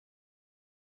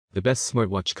The best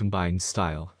smartwatch combines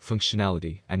style,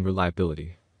 functionality, and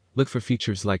reliability. Look for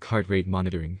features like heart rate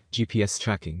monitoring, GPS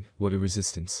tracking, water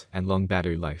resistance, and long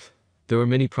battery life. There are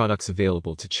many products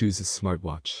available to choose a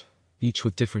smartwatch, each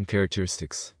with different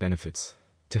characteristics, benefits.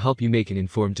 To help you make an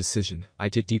informed decision, I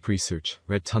did deep research,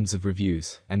 read tons of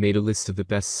reviews, and made a list of the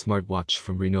best smartwatch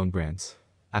from renowned brands.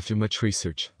 After much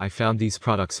research, I found these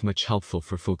products much helpful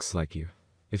for folks like you.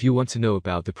 If you want to know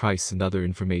about the price and other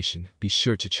information, be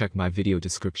sure to check my video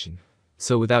description.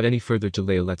 So without any further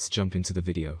delay, let's jump into the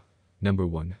video. Number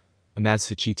 1.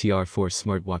 Amazfit GTR4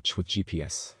 Smartwatch with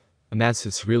GPS.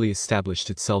 Amazfit's really established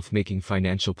itself making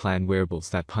financial plan wearables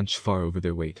that punch far over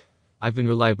their weight. I've been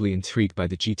reliably intrigued by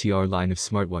the GTR line of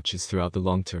smartwatches throughout the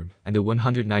long term, and the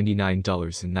 $199.99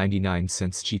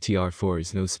 GTR4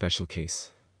 is no special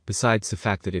case. Besides the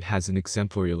fact that it has an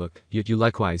exemplary look, yet you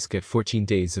likewise get 14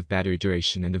 days of battery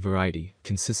duration and a variety,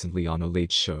 consistently on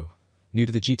OLED show. New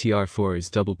to the GTR4 is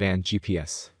double-band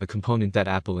GPS, a component that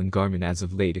Apple and Garmin as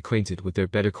of late acquainted with their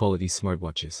better quality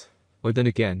smartwatches. Or then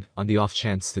again, on the off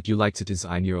chance that you like to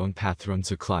design your own path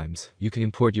runs or climbs, you can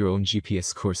import your own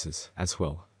GPS courses, as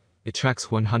well. It tracks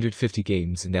 150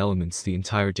 games and elements the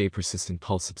entire day, persistent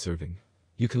pulse observing.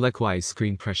 You can likewise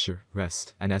screen pressure,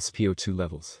 rest, and SpO2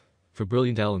 levels. For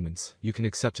brilliant elements, you can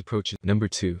accept approaches. Number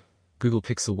 2. Google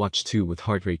Pixel Watch 2 with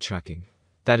heart rate tracking.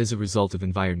 That is a result of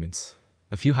environments.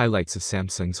 A few highlights of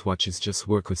Samsung's watches just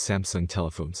work with Samsung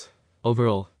telephones.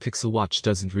 Overall, Pixel Watch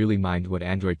doesn't really mind what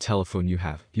Android telephone you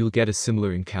have, you'll get a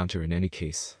similar encounter in any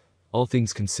case. All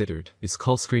things considered, its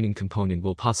call screening component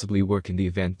will possibly work in the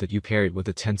event that you pair it with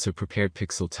a Tensor-prepared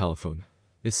Pixel telephone.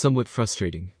 It's somewhat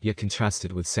frustrating, yet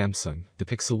contrasted with Samsung, the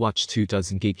Pixel Watch 2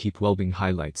 doesn't gatekeep well-being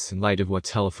highlights in light of what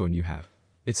telephone you have.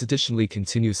 It's additionally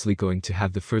continuously going to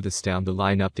have the furthest down the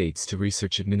line updates to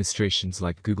research administrations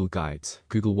like Google Guides,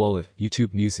 Google Wallet,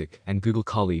 YouTube Music, and Google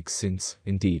Colleagues since,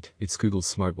 indeed, it's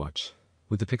Google's smartwatch.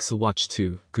 With the Pixel Watch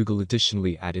 2, Google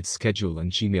additionally added Schedule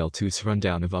and Gmail to its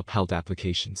rundown of upheld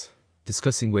applications.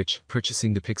 Discussing which,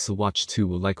 purchasing the Pixel Watch 2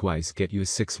 will likewise get you a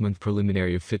 6-month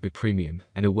preliminary of Fitbit Premium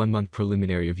and a 1-month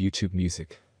preliminary of YouTube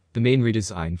Music. The main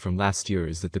redesign from last year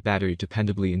is that the battery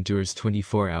dependably endures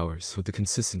 24 hours with the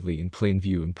consistently in plain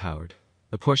view empowered.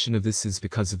 A portion of this is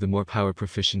because of the more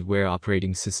power-proficient Wear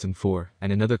operating system 4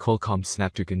 and another Qualcomm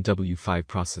Snapdragon W5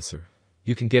 processor.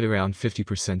 You can get around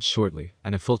 50% shortly,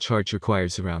 and a full charge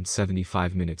requires around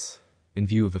 75 minutes. In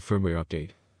view of a firmware update.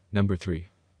 Number 3.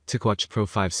 TicWatch Pro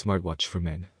 5 Smartwatch for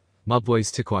Men. Mobvai's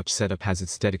TicWatch setup has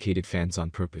its dedicated fans on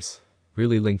purpose.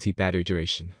 Really lengthy battery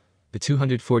duration. The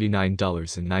 $249.99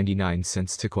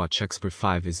 TicWatch Expert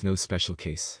 5 is no special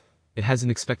case. It has an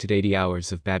expected 80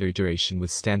 hours of battery duration with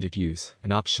standard use,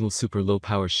 an optional super low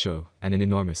power show, and an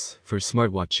enormous, for a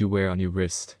smartwatch you wear on your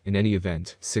wrist, in any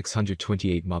event,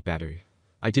 628 mAh battery.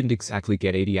 I didn't exactly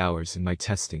get 80 hours in my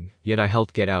testing, yet I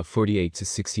helped get out 48 to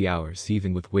 60 hours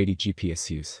even with weighty GPS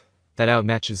use. That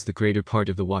outmatches the greater part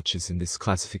of the watches in this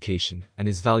classification, and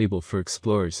is valuable for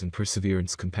explorers and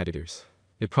perseverance competitors.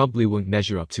 It probably won't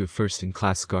measure up to a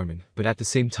first-in-class Garmin, but at the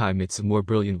same time it's a more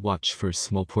brilliant watch for a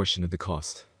small portion of the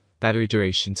cost. Battery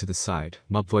duration to the side,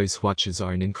 Mobvai's watches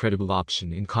are an incredible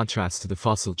option in contrast to the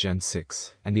Fossil Gen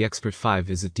 6, and the Expert 5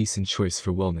 is a decent choice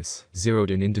for wellness, zeroed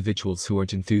in individuals who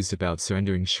aren't enthused about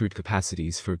surrendering shrewd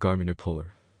capacities for Garmin or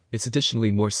Polar. It's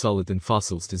additionally more solid than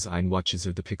Fossil's design watches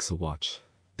or the Pixel Watch.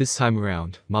 This time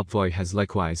around, Mobvai has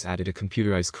likewise added a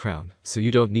computerized crown, so you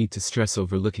don't need to stress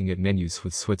over looking at menus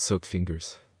with sweat-soaked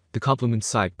fingers. The complement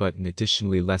side button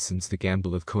additionally lessens the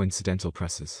gamble of coincidental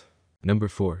presses. Number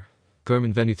 4.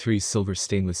 Garmin Venu 3 Silver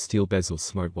Stainless Steel Bezel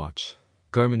Smartwatch.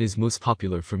 Garmin is most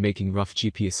popular for making rough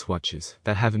GPS watches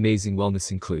that have amazing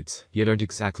wellness includes, yet aren't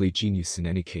exactly genius in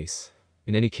any case.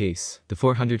 In any case, the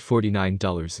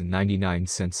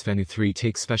 $449.99 Venu 3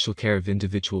 takes special care of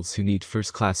individuals who need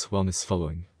first-class wellness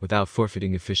following, without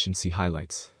forfeiting efficiency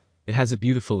highlights. It has a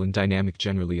beautiful and dynamic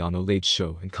generally on OLED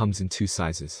show and comes in 2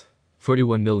 sizes,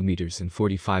 41mm and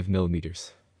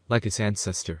 45mm. Like its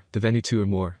ancestor, the Venu 2 or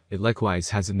more, it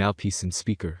likewise has a mouthpiece and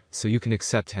speaker, so you can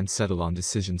accept and settle on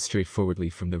decisions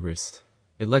straightforwardly from the wrist.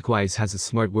 It likewise has a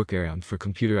smart workaround for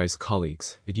computerized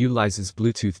colleagues. It utilizes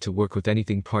Bluetooth to work with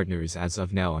anything partner is as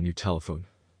of now on your telephone.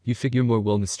 You figure more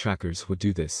wellness trackers would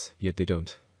do this, yet they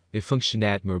don't. It functioned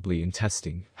admirably in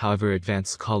testing, however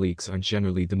advanced colleagues aren't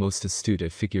generally the most astute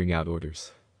at figuring out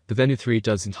orders. The Venu 3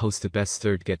 doesn't host the best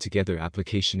third get-together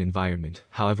application environment,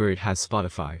 however it has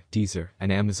Spotify, Deezer,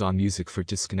 and Amazon Music for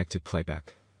disconnected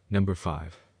playback. Number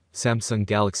 5. Samsung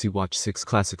Galaxy Watch 6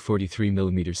 Classic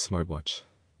 43mm Smartwatch.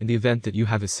 In the event that you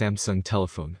have a Samsung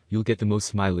telephone, you'll get the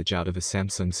most mileage out of a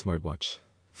Samsung smartwatch.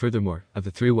 Furthermore, of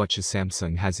the 3 watches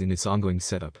Samsung has in its ongoing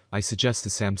setup, I suggest the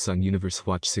Samsung Universe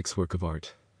Watch 6 work of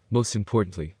art. Most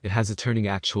importantly, it has a turning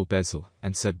actual bezel,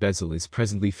 and said bezel is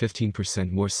presently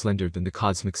 15% more slender than the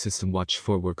Cosmic System Watch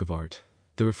 4 work of art.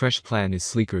 The refresh plan is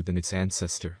sleeker than its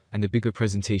ancestor, and the bigger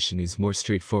presentation is more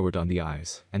straightforward on the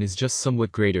eyes, and is just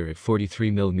somewhat greater at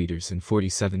 43mm and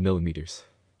 47mm.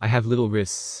 I have little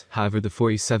wrists, however the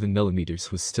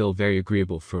 47mm was still very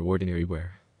agreeable for ordinary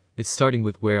wear. It's starting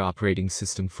with Wear Operating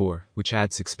System 4, which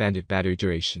adds expanded battery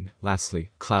duration. Lastly,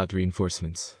 cloud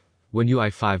reinforcements. One UI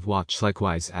 5 watch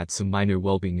likewise adds some minor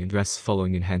well-being and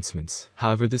rest-following enhancements,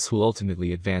 however this will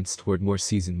ultimately advance toward more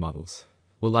seasoned models.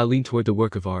 While I lean toward the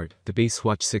work of art, the base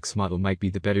Watch 6 model might be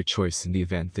the better choice in the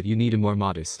event that you need a more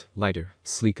modest, lighter,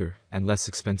 sleeker, and less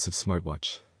expensive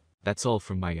smartwatch. That's all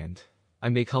from my end. I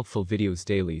make helpful videos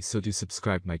daily, so do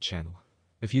subscribe my channel.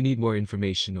 If you need more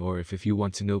information or if you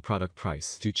want to know product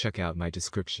price, do check out my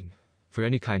description. For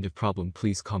any kind of problem,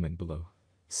 please comment below.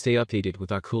 Stay updated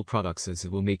with our cool products as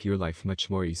it will make your life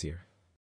much more easier.